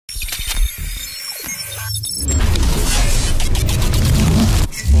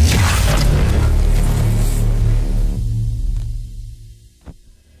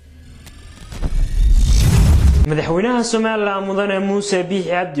Madaxweynaha Somaliland mudane Muuse Biixi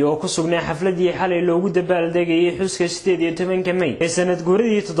Cabdi oo ku sugnaa xafladii xalay loogu dabaaldegayay xuska 18 May ee sanad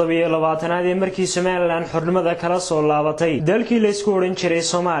guuradii 27aad ee markii Somaliland xornimada kala soo laabatay dalkii la isku oran jiray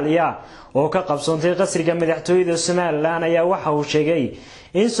Somaliya oo ka qabsoontay qasriga madaxtooyada Somaliland ayaa waxa uu sheegay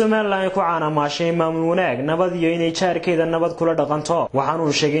in Somaliland ay ku caanaamaashay maamul wanaag nabad iyo inay jaarkeeda nabad kula dhaqanto waxaan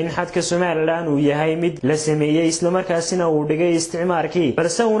uu sheegay in xadka Somaliland uu yahay mid la sameeyay isla markaasina uu dhigay isticmaalkii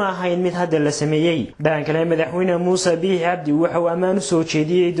balse una ahayn mid hadda la sameeyay dhankale madaxweyne Muuse Biixi Cabdi waxa uu ammaan u soo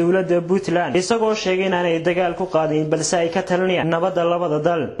jeediyay dowladda Puntland isagoo sheegay in aanay dagaal ku qaadin balse ay ka talinayaan nabadda labada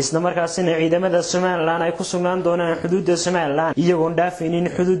dal isla markaasina ciidamada Somaliland ay ku sugnaan doonaan xuduudda Somaliland iyagoo dhaafinin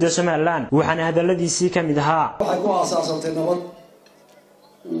xuduudda Somaliland waxaana hadaladiisii ka mid ahaa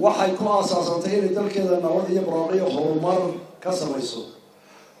waxay ku aasaasantay in dalkeeda nabad iyo barwaaqo horumar ka samayso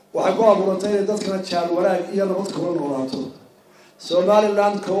waxay ku abuurantay in dadkana jaan wanaag iyo nabad kula noolaato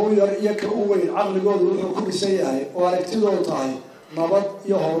Somaliland ka u yar iyo ka u weyn caqligoodu wuxuu ku dhisan yahay oo aragtidoodu tahay nabad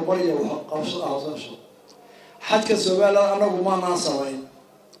iyo horumar iyo waxqabasho xadka Somaliland anagu ma naasabayn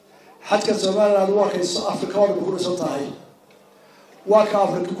xadka Somaliland waa ka Afrika oo ku dhisan tahay waa ka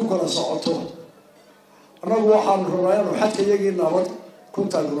Afrika ku kala socoto anagu waxaan rabnaa xadka iyagii nabad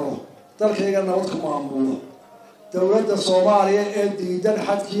كنت أقول تركيا نوتك معمولة دولة الصومالية الديدان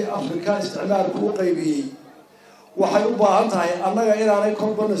حتى أفريقيا استعمار كوقيبي وحيوبا عنها أنا إيراني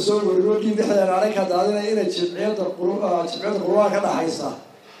كم بنا سوي ولودي بحنا عليك هذا إلى جمعية القرآن كذا حيسا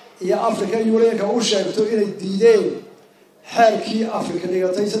يا أفريقيا يوريك أوشة بتو إلى الديدان حركي أفريقيا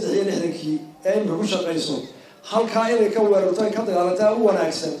نيجاتي ستحيل حركي أين بقولش قيسو هل كائن كوارتاي كذا على تاو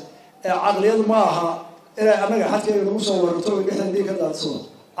وناكسن عقلية معها إلى أمريكا حتى ينوصل ورطوب إحنا دي كذا تصور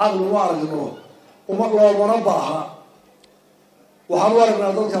عقل وارد إنه ومرة وربعها وحوارنا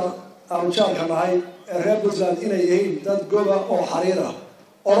ذلك أرجع كما هاي الريبوزلان إلى يهين ذات جوبا أو حريرة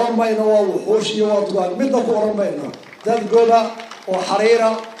أورام بينه وحوش يواتوان من ذاك أورام بينه ذات جوبا أو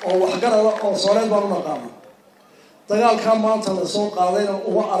حريرة أو حجرة أو صالات بارنا قام دجال كان ما تلصق علينا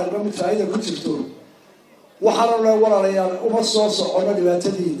وأرجع متفاعل كل شيء وحرنا ولا ريال ومصاص عنا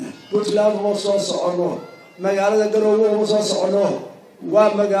دبتدينا بطلان ومصاص عنا مجال الدروب ومصاص عنا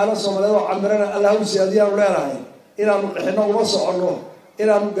ومجال الصومالية وعمرنا الله سيادية ولا راي إلى إحنا ومصاص عنا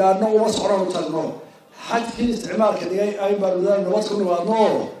إلى مجالنا ومصاص عنا وتجنا حد في استعمال كذي أي بردان نبض كل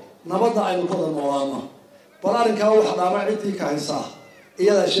نور نبضنا أي مقدار مولانا بلارك هو حنا ما عندي كهيسا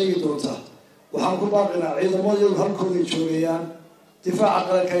إذا شيء دوتا وحنكون باقينا عيد الماضي وهنكون يشوريان دفاع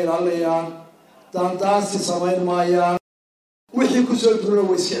عقل كيل عليان دانتاسي سمين مايا وحي كسر درونا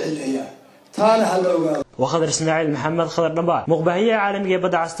ويسكعليا تانا هلا وخضر اسماعيل محمد خضر نبار مقبهية عالمية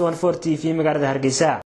بدعس 140 في مقارنة هرقيساء